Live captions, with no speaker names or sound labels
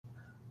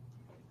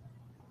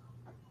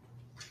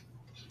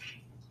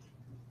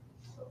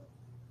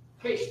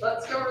Okay,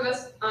 let's go over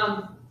this.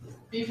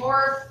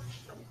 Before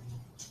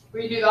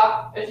we do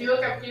that, if you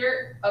look up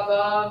here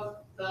above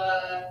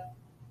the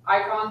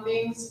icon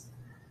things,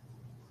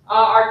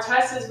 our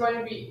test is going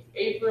to be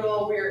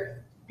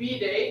we're B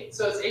day,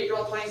 so it's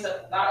April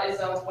 27th. That is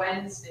a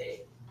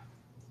Wednesday.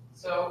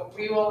 So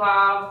we will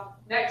have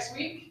next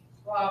week,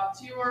 we'll have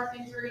 2 more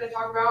things we're going to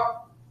talk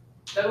about.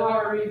 Then we'll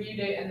have a review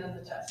day and then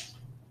the test.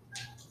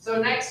 So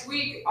next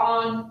week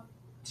on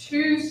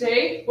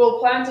Tuesday, we'll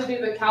plan to do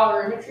the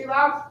calorimetry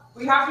lab.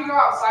 We have to go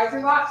outside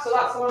for that, so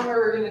that's the one where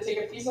we're going to take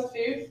a piece of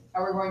food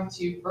and we're going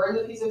to burn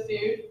the piece of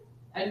food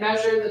and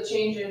measure the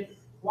change in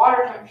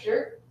water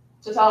temperature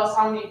to tell us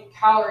how many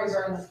calories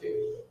are in the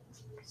food.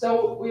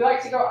 So we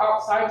like to go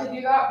outside to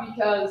do that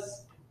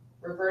because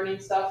we're burning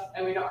stuff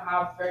and we don't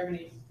have very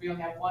many, we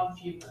only have 1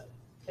 fume hood,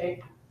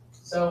 okay?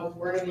 So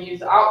we're going to use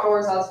the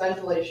outdoors as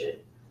ventilation.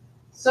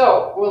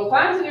 So we'll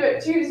plan to do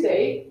it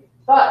Tuesday,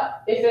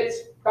 but if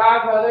it's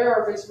bad weather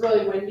or if it's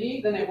really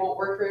windy, then it won't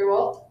work very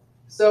well.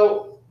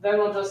 So then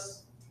we'll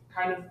just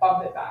kind of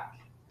bump it back,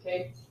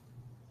 okay?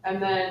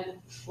 And then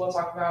we're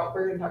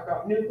going to talk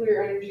about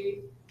nuclear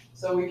energy.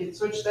 So we can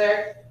switch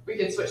there. We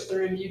can switch the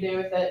review day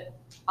with it,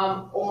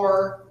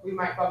 or we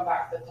might bump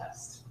back the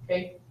test,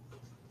 okay?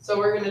 So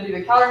we're going to do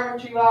the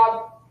calorimetry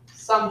lab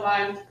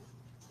sometime,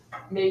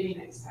 maybe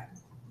next time,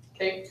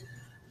 okay?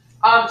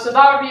 So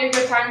that would be a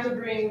good time to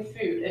bring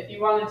food. If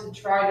you wanted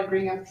to try to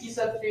bring a piece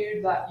of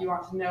food that you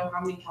want to know how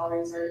many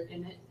calories are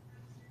in it,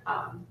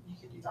 you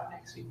could do that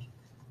next week.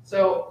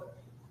 So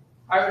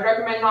I would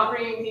recommend not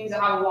bringing things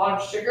that have a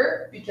lot of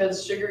sugar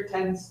because sugar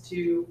tends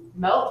to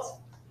melt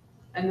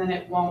and then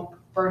it won't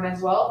burn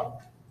as well.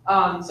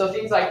 So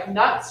things like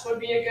nuts would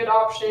be a good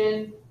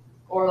option,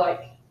 or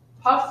like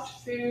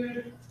puffed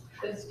food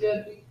is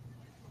good.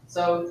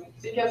 So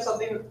think of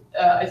something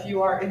if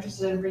you are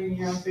interested in bringing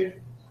your own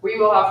food. We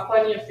will have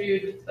plenty of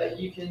food that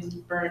you can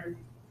burn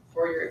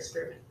for your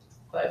experiment.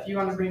 But if you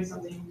want to bring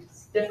something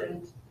that's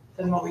different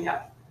than what we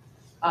have,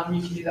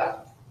 you can do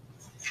that.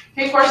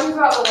 Okay, questions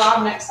about the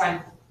lab next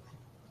time?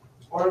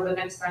 Or the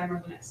next time or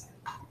the next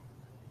time?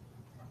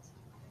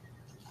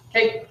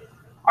 Okay,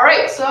 all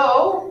right,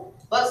 so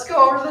let's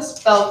go over the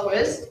spell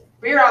quiz.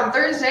 We are on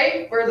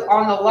Thursday. We're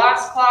on the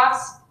last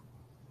class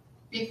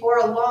before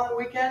a long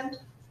weekend.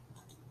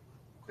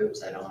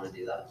 Oops, I don't want to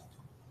do that.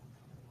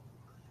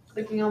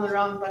 Clicking on the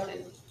wrong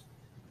button.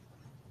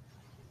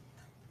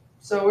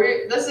 So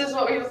this is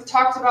what we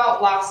talked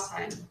about last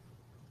time.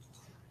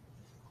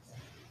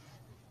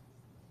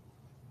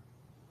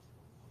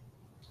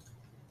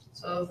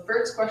 So the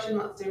first question,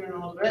 let's zoom in a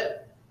little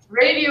bit.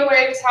 Radio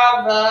waves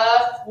have the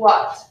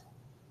what?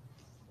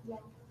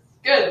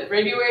 Good.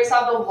 Radio waves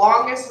have the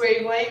longest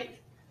wavelength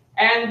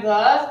and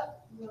the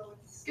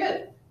lowest.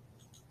 Good.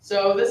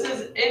 So this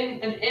is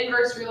in an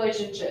inverse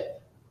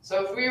relationship.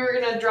 So if we were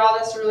going to draw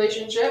this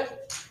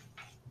relationship,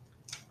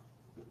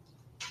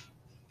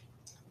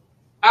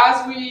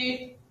 as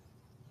we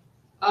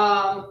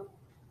have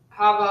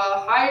a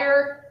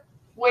higher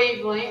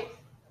wavelength,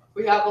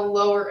 we have a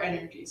lower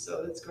energy.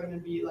 So it's going to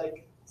be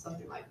like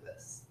something like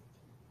this.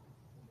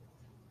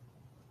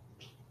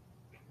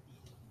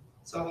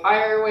 So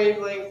higher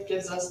wavelength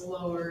gives us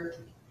lower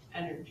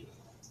energy.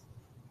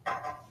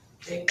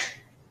 Okay.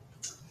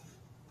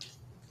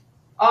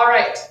 All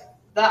right.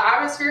 The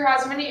atmosphere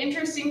has many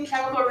interesting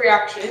chemical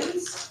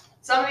reactions.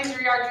 Some of these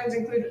reactions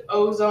include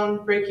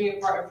ozone breaking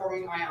apart and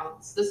forming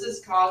ions. This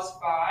is caused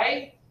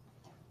by,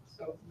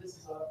 so this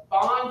is a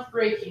bond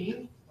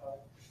breaking.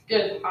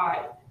 Good,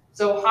 high.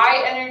 So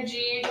high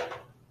energy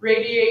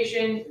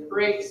radiation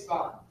breaks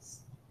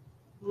bonds.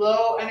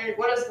 Low energy,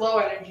 what does low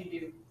energy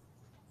do?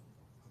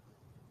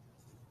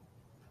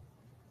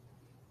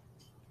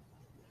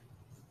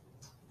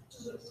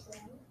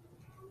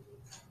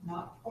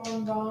 Not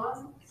form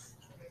bonds.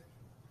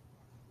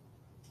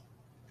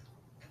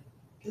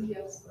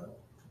 Yes, though.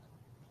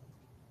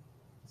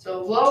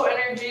 So low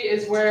energy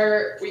is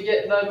where we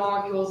get the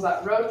molecules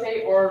that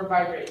rotate or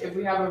vibrate. If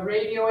we have a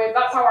radio wave,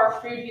 that's how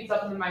our food heats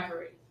up in the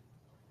microwave.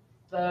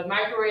 The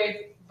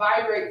microwave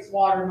vibrates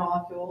water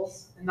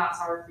molecules, and that's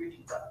how our food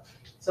heats up.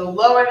 So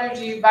low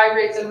energy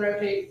vibrates and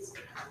rotates.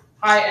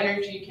 High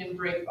energy can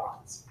break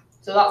bonds.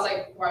 So that's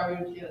like why we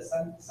would get a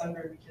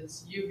sunburn,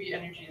 because UV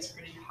energy is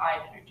pretty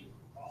high energy.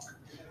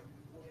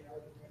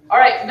 All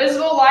right,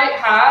 visible light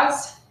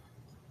has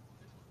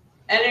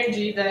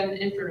energy than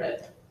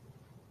infrared.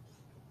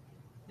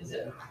 Is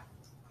it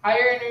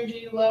higher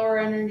energy, lower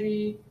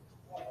energy?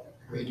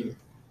 Greater.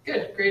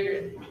 Good, greater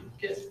energy.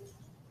 Good.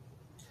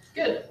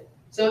 Good.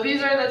 So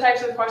these are the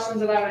types of questions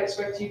that I would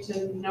expect you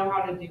to know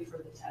how to do for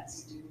the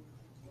test.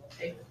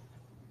 Okay.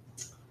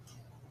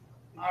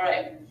 All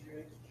right.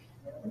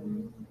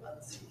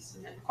 Let's see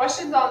some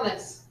questions on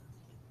this.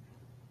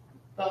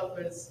 Spell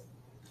quiz.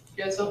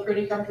 You guys feel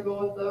pretty comfortable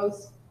with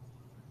those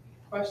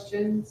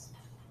questions?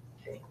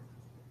 Okay.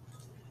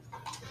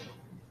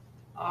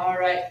 All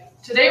right.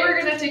 Today we're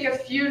going to take a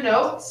few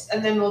notes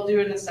and then we'll do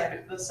an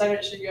assignment. The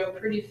assignment should go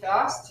pretty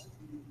fast.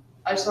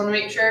 I just want to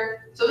make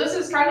sure. So this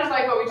is kind of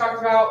like what we talked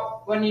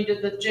about when you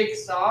did the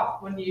jigsaw,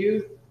 when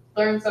you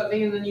learned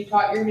something and then you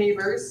taught your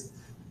neighbors.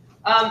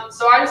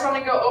 So I just want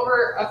to go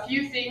over a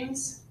few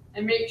things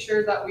and make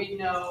sure that we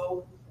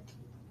know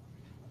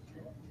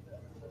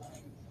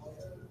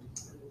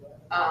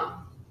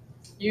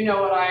you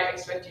know what I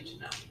expect you to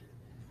know.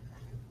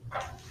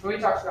 We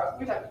talked about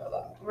that.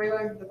 Are we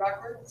going the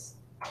backwards?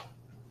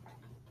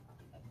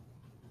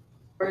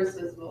 Where's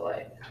visible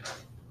light?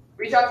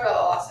 We talked about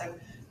that last time.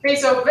 Okay,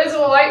 so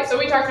visible light. So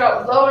we talked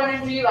about low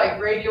energy, like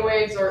radio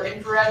waves or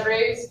infrared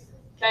rays,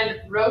 can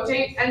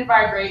rotate and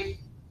vibrate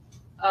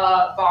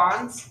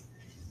bonds.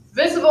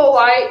 Visible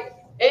light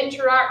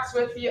interacts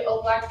with the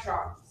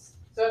electrons.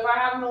 So if I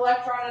have an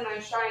electron and I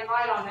shine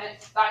light on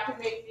it, that can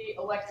make the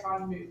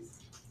electron move.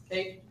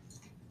 Okay.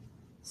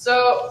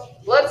 So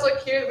let's look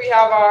here. We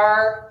have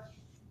our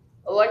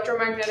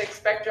electromagnetic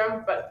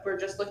spectrum, but we're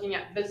just looking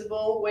at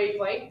visible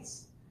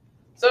wavelengths.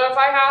 So if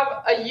I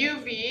have a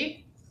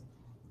UV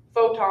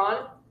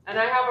photon and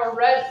I have a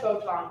red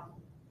photon,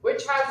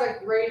 which has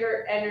a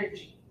greater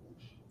energy?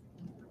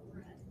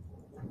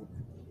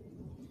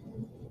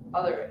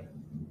 Other way.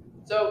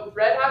 So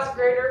red has a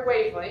greater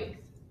wavelength,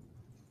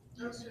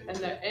 and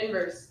the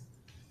inverse.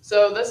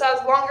 So this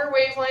has longer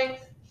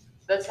wavelength,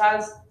 this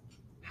has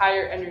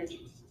higher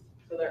energy.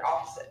 So they're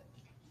opposite.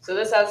 So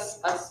this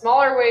has a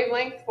smaller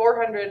wavelength,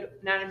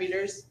 400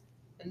 nanometers,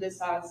 and this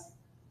has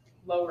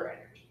lower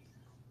energy.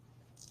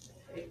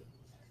 Okay.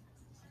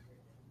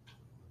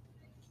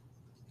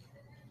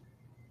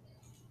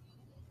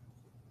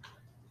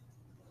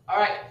 All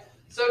right.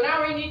 So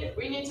now we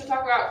need to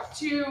talk about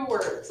two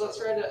words.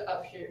 Let's write it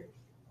up here.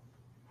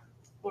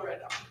 We'll write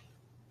it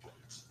down.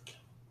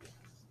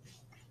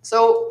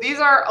 So these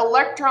are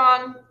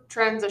electron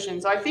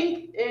transitions. So I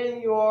think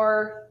in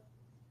your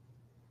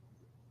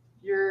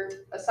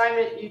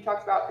assignment you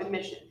talked about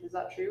emission. Is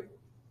that true?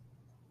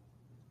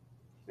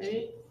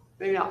 Maybe?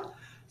 Maybe not.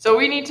 So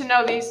we need to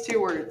know these two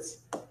words.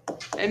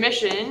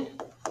 Emission.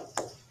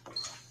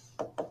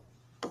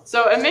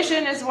 So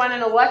emission is when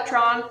an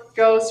electron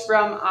goes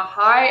from a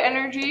high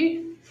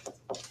energy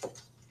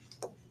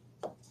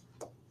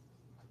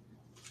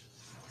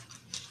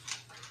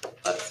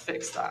let's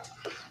fix that.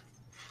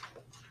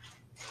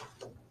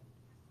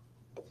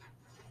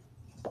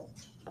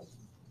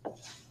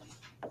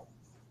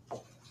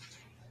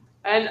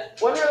 And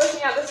when we're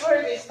looking at this, what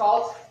are these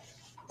called?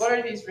 What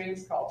are these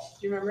rings called?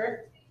 Do you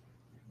remember?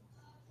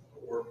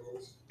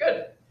 Orbitals.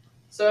 Good.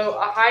 So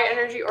a high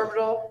energy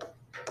orbital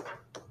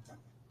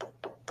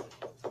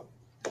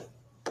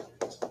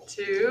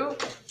to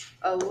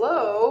a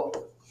low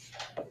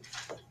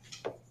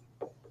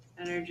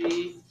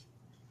energy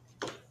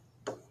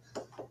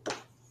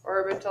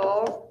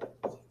orbital,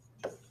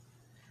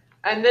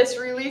 and this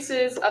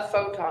releases a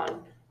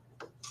photon.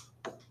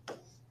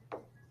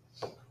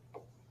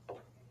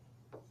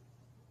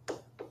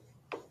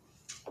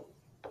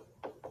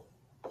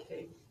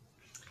 Okay.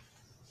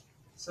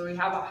 So we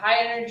have a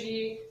high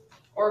energy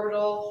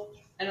orbital,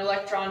 an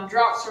electron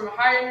drops from a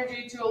high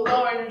energy to a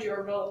low energy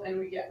orbital, and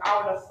we get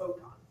out a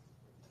photon.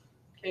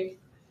 Okay.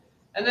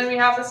 And then we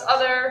have this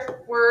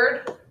other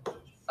word,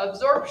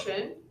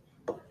 absorption.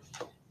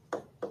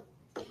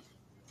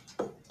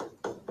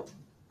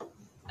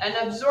 And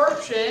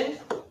absorption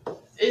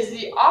is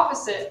the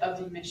opposite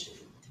of emission.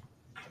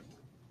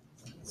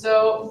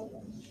 So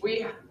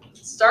we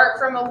start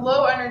from a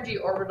low energy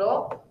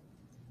orbital.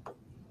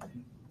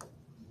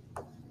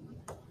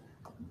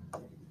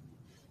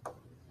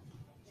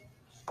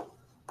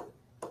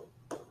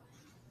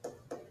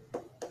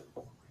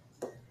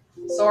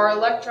 So our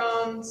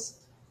electrons,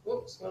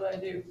 whoops, what did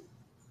I do?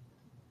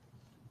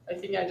 I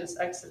think I just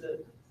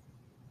exited.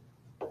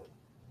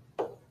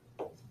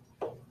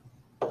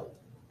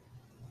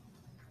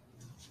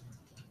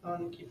 I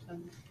want to keep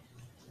them.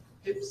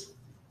 Oops,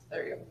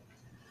 there you go.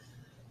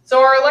 So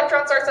our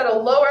electron starts at a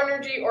low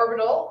energy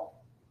orbital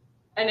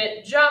and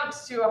it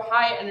jumps to a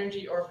high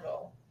energy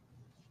orbital.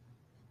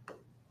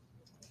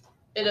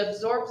 It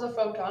absorbs a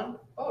photon.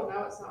 Oh,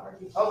 now it's not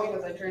working. Oh,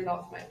 because I turned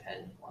off my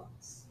pen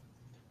once.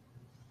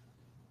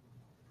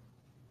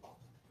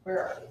 Where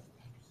are we?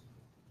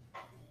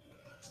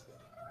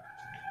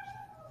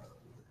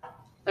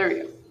 There we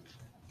go.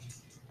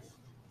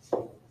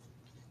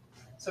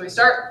 So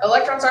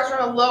electron starts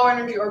from a low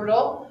energy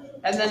orbital,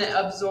 and then it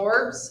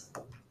absorbs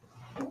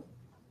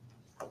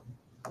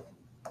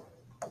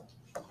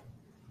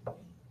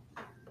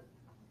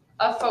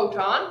a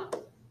photon.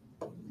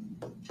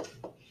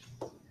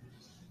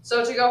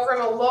 So to go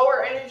from a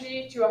lower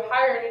energy to a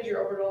higher energy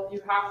orbital,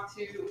 you have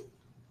to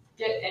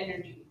get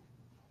energy.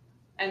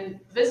 And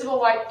visible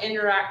light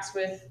interacts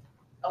with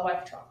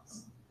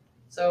electrons.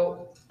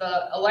 So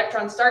the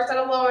electron starts at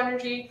a low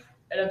energy,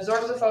 it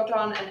absorbs a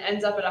photon, and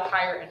ends up at a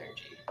higher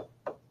energy.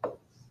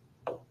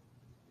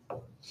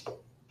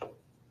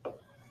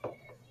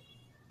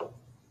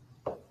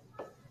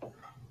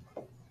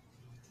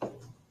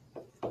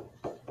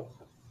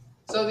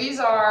 So these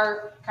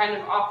are kind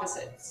of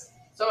opposites.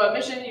 So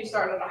emission, you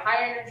start at a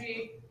high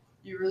energy,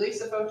 you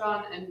release a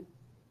photon and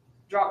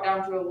drop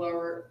down to a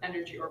lower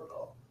energy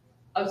orbital.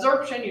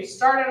 Absorption, you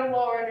start at a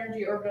lower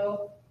energy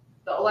orbital,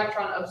 the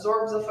electron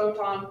absorbs the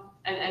photon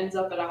and ends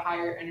up at a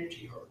higher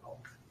energy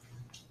orbital.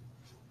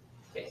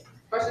 Okay,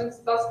 questions?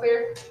 That's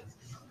clear?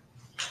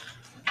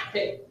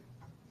 Okay.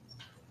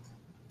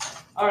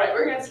 All right,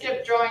 we're gonna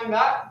skip drawing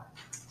that.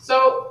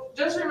 So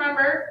just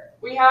remember,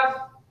 we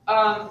have,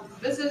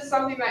 this is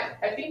something that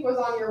I think was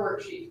on your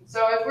worksheet.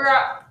 So if we're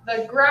at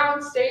the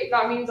ground state,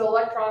 that means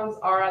electrons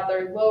are at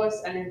their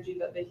lowest energy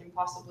that they can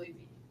possibly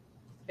be.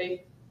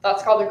 Okay,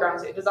 that's called the ground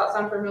state. Does that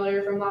sound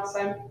familiar from last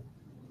time?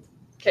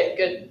 Okay,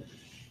 good.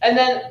 And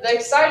then the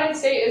excited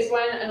state is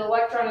when an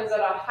electron is at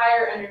a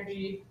higher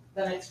energy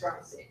than its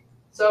ground state.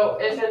 So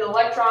if an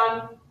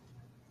electron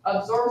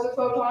absorbs a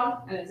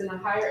photon and it's in a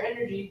higher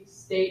energy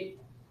state,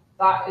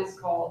 that is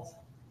called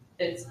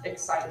its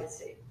excited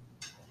state.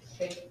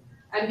 Okay,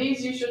 and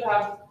these you should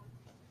have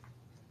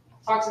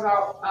talked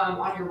about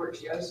on your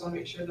worksheet. I just want to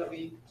make sure that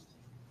we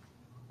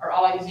are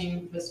all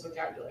using this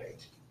vocabulary.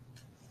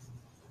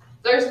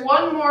 There's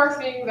one more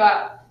thing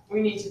that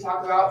we need to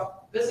talk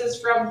about. This is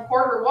from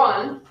quarter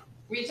 1.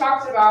 We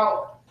talked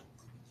about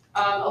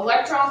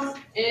electrons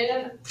in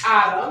an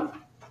atom.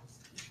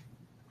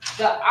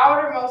 The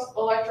outermost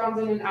electrons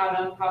in an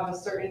atom have a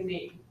certain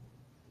name.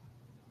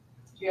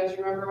 Do you guys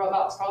remember what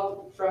that's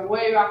called from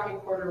way back in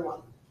quarter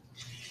 1?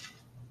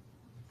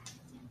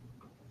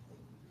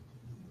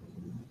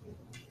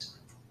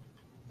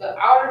 The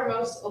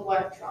outermost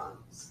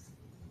electrons.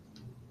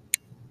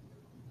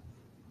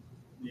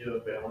 You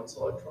have a valence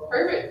electron?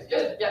 Perfect,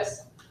 good,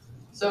 yes.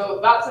 So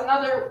that's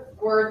another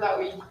word that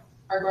we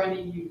are going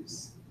to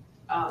use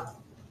when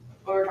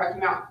we're talking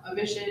about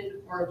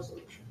emission or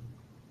absorption.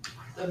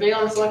 The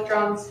valence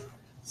electrons.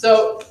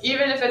 So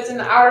even if it's in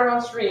the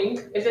outermost ring,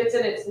 if it's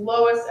in its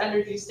lowest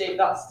energy state,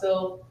 that's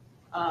still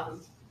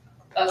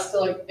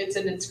it's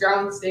in its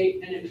ground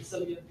state, and it would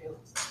still be a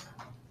valence.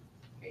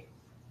 Okay.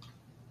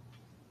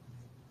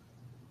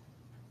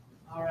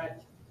 All right.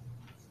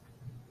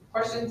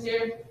 Questions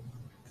here?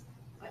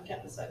 I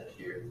can't decide if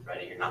you're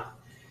ready or not.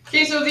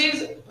 Okay, so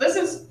this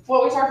is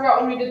what we talked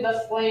about when we did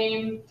the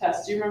flame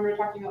test. Do you remember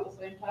talking about the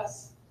flame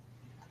test?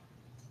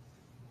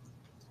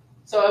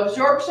 So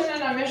absorption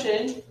and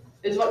emission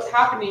is what's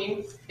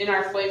happening in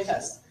our flame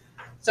test.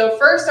 So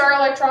first our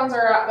electrons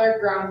are at their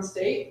ground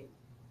state,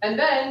 and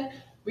then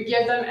we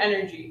give them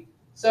energy.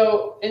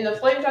 So in the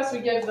flame test, we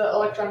give the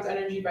electrons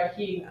energy by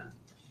heating them.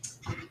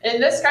 In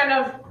this kind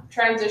of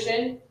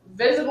transition,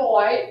 visible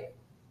light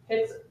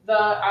hits the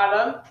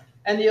atom,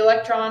 and the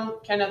electron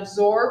can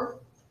absorb.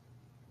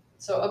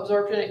 So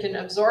absorption, it can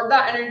absorb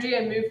that energy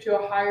and move to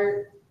a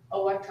higher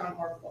electron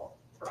orbital.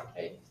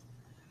 Okay.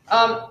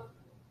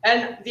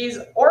 And these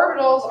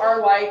orbitals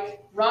are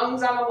like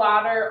rungs on a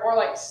ladder or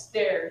like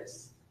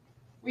stairs.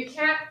 We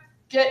can't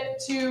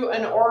get to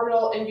an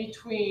orbital in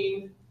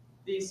between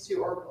these two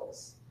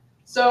orbitals.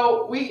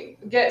 So we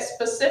get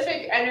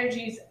specific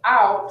energies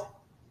out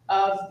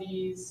of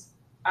these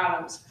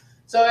atoms.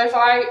 So if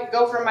I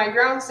go from my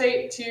ground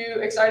state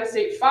to excited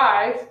state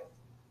 5,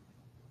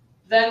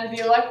 then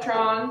the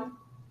electron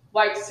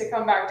likes to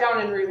come back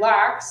down and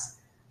relax,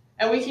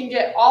 and we can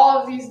get all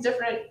of these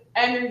different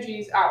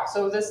energies out.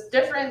 So this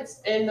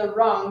difference in the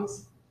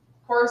rungs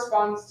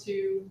corresponds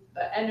to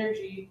the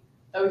energy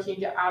that we can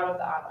get out of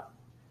the atom.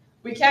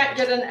 We can't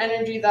get an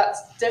energy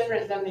that's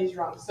different than these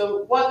rungs.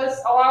 So what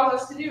this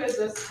allows us to do is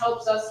this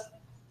helps us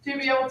to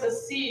be able to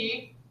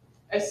see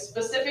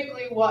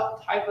specifically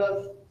what type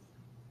of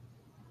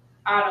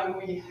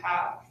atom we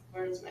have.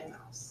 Where's my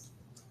mouse?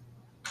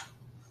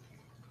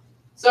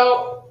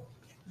 So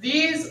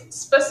these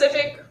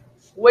specific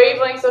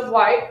wavelengths of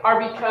light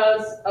are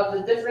because of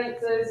the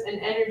differences in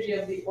energy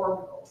of the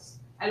orbitals.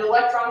 And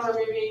electrons are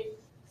moving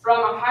from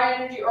a high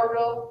energy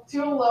orbital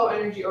to a low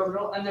energy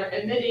orbital, and they're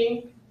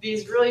emitting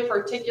these really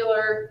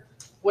particular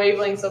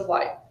wavelengths of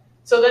light.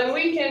 So then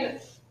we can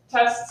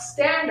test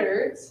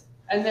standards,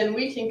 and then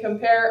we can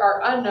compare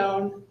our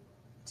unknown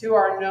to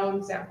our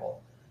known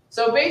sample.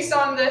 So based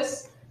on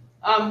this,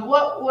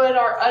 what would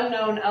our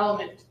unknown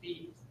element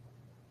be?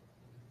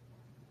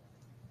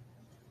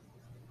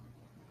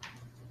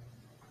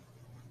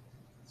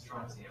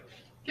 Strontium.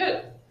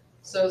 Good.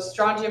 So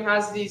strontium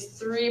has these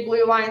 3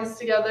 blue lines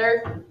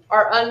together.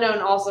 Our unknown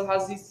also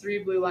has these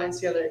 3 blue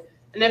lines together.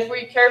 And if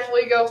we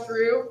carefully go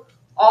through,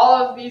 all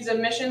of these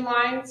emission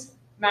lines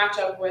match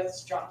up with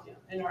strontium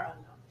in our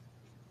unknown.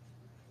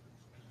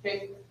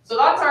 Okay, so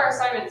that's our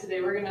assignment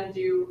today. We're going to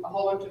do a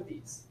whole bunch of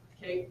these.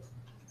 Okay.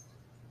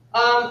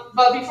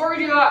 But before we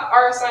do that,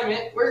 our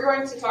assignment, we're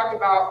going to talk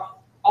about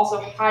also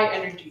high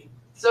energy.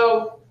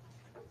 So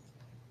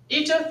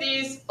each of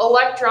these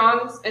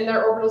electrons in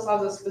their orbitals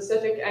has a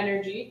specific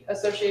energy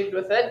associated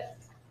with it.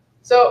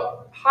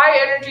 So high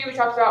energy, we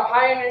talked about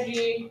high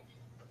energy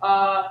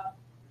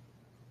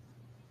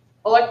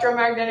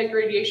electromagnetic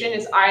radiation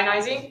is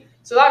ionizing.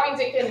 So that means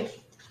it can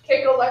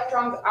kick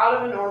electrons out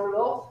of an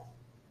orbital,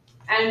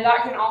 and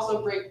that can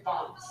also break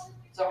bonds.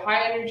 So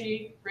high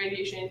energy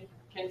radiation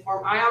can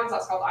form ions,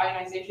 that's called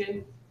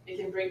ionization. It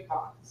can break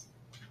bonds.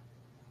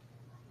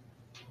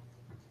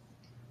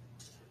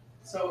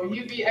 So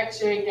UV,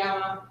 X-ray,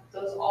 gamma,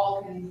 those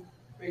all can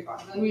wave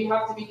bonds. And we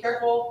have to be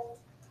careful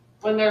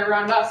when they're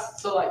around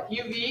us. So like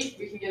UV,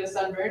 we can get a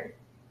sunburn.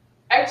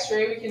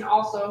 X-ray, we can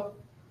also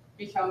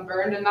become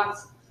burned, and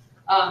that's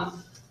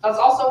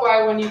also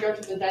why when you go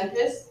to the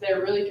dentist,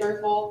 they're really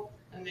careful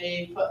and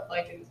they put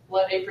like a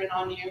lead apron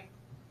on you.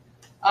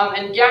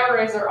 And gamma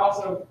rays are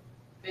also,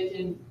 they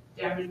can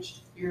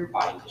damage your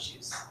body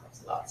tissues,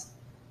 so that's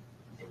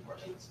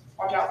important.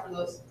 Watch out for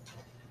those.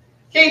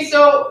 Okay,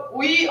 so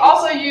we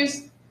also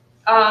use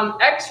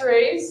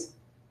X-rays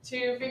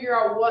to figure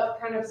out what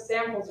kind of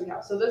samples we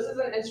have. So this is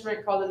an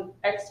instrument called an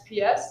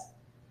XPS,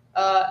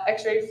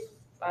 X-ray.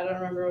 I don't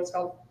remember what it's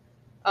called,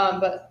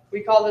 but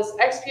we call this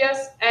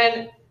XPS,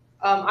 and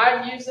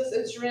I've used this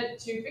instrument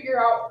to figure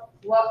out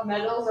what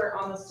metals are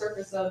on the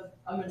surface of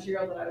a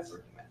material that I was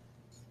working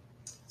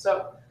with.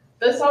 So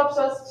this helps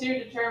us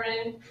to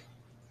determine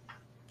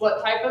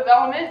what type of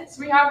elements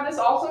we have. This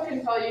also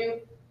can tell you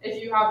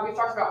if you have, we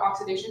talked about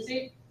oxidation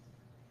state.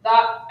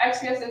 That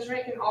XPS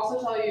instrument can also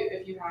tell you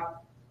if you have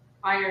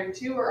iron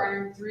 2 or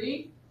iron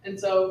 3. And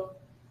so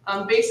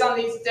based on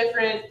these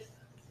different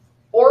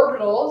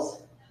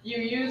orbitals, you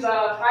use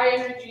a high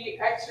energy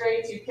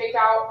X-ray to take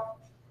out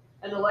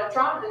an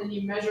electron, and then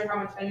you measure how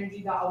much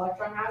energy that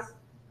electron has.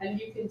 And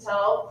you can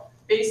tell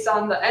based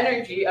on the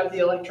energy of the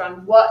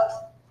electron what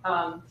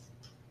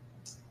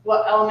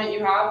element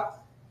you have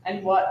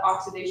and what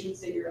oxidation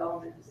state your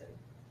element is in.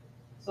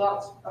 So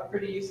that's a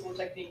pretty useful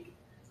technique.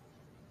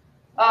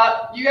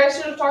 You guys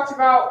should have talked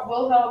about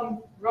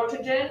Wilhelm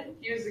Röntgen.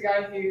 He was the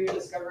guy who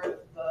discovered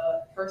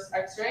the first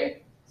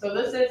X-ray. So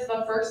this is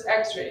the first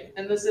X-ray,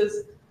 and this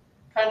is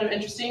kind of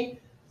interesting.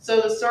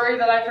 So the story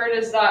that I've heard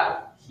is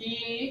that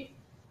he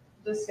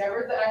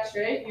discovered the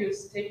X-ray. He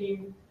was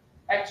taking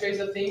X-rays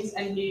of things,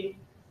 and he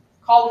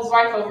called his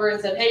wife over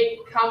and said, "Hey,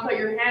 come put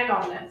your hand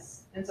on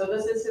this." And so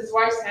this is his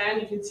wife's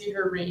hand. You can see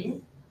her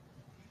ring.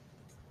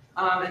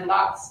 And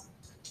that's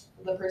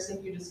the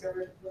person who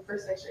discovered the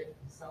first X-ray.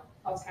 So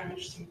that's kind of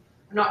interesting.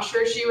 I'm not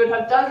sure she would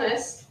have done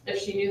this if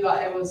she knew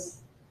that it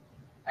was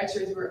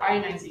X-rays were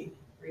ionizing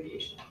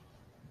radiation.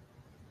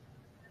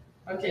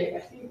 Okay, I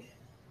think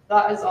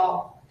that is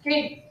all.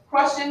 Okay,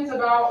 questions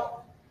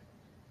about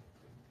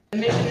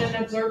emission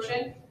and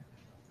absorption,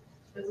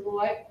 visible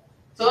light?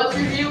 So let's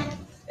review.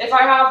 If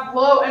I have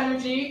low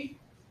energy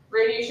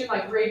radiation,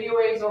 like radio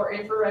waves or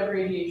infrared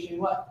radiation,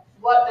 what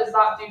does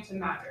that do to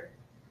matter?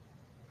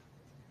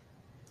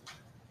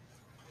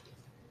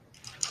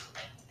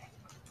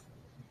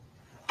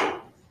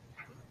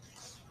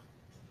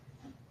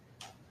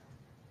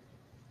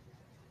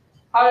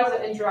 How does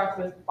it interact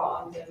with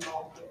bonds and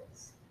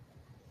molecules?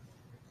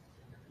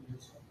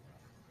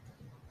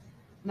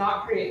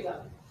 Not create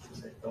them.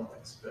 They don't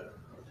like spin and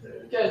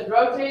rotate. Good.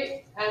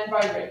 Rotate and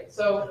vibrate.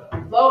 So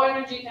low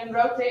energy can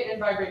rotate and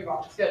vibrate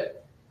bonds. Good.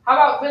 How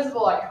about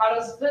visible light? How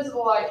does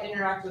visible light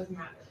interact with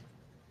matter?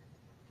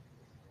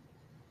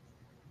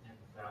 It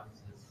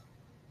bounces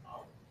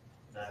off.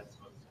 That's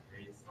what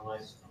creates the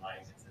light. The light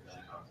gets it, then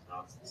it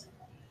bounces.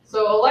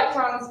 So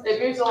electrons,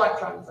 it moves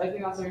electrons. I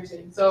think that's what you're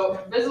saying.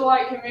 So visible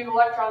light can move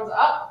electrons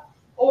up,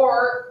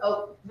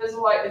 or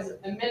visible light is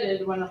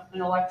emitted when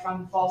an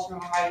electron falls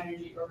from a high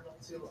energy orbital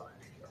to a low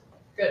energy orbital.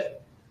 Good.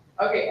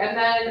 Okay, and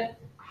then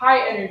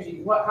high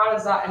energy. How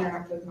does that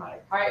interact with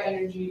matter? High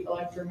energy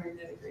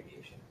electromagnetic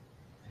radiation.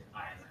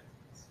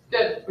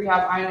 Good. We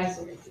have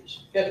ionizing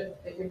radiation. Good.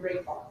 It can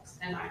break bonds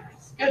and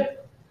ionize. Good.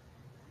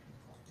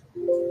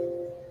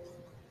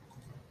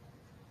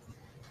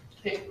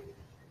 Okay.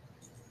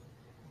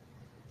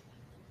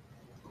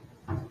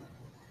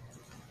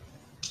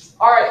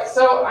 All right,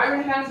 so I'm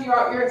going to hand you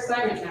out your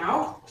assignment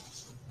now,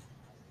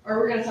 or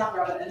we're going to talk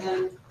about it, and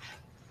then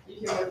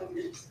you can work in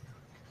groups.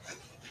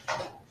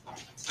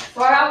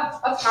 So I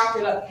have a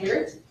packet up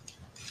here.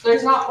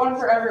 There's not one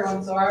for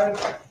everyone, so I would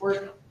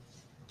work.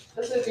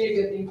 This would be a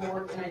good thing to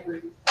work in a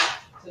group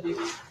to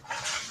do.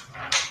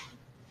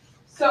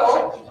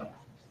 So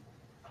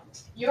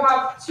you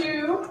have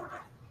two.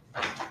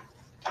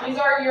 These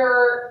are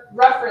your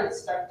reference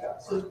spectra.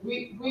 So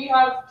we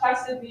have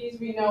tested these.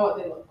 We know what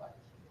they look like.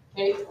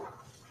 Okay.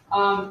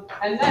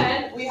 And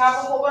then we have a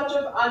whole bunch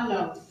of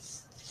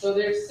unknowns. So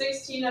there's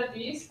 16 of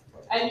these,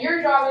 and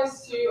your job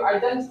is to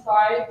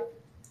identify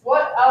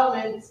what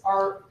elements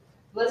are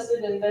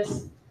listed in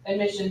this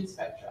emission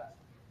spectra.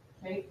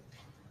 Okay.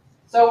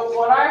 So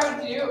what I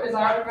would do is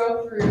I would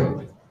go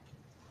through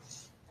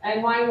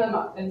and line them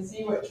up and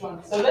see which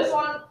one. So this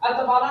one at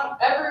the bottom,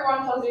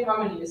 everyone tells you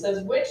how many. It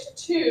says which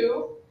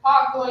two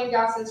hot glowing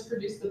gases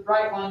produce the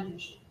bright line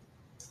emission.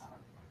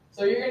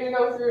 So you're going to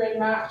go through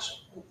and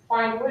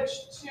find which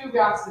two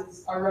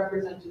gases are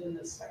represented in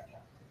this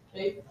spectrum.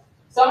 Okay.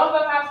 Some of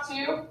them have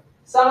two,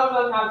 some of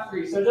them have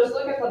three. So just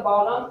look at the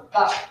bottom.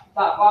 That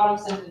bottom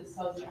sentence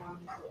tells you how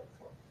many to look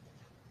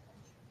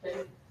for.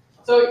 Okay.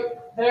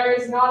 So there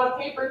is not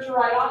a paper to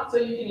write on, so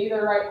you can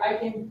either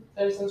write,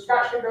 there's some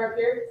scratch paper up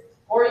here,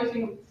 or you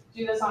can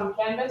do this on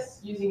Canvas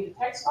using a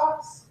text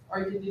box, or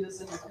you can do this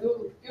in a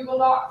Google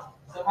Doc.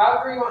 So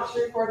however you want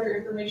to record your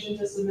information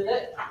to submit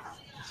it.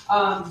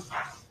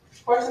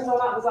 Questions on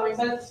that? Does that make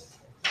sense?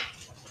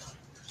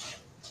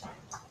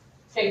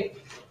 Okay,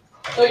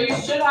 so you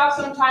should have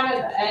some time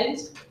at the end.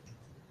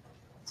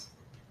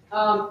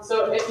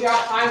 So if you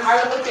have time,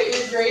 I would look at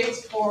your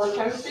grades for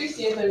chemistry,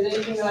 see if there's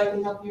anything that I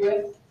can help you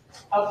with,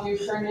 help you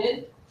turn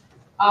in.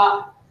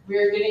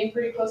 We're getting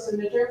pretty close to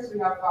midterms. We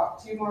have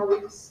about 2 more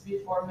weeks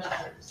before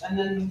midterms, and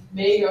then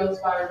May goes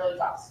by really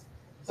fast.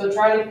 So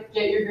try to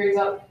get your grades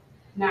up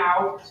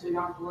now, so you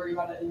don't have to worry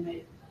about it in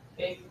May.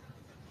 Okay.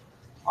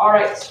 All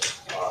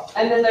right.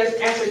 And then there's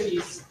answer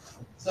keys.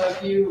 So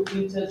if you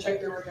need to check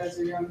your work as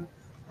you're doing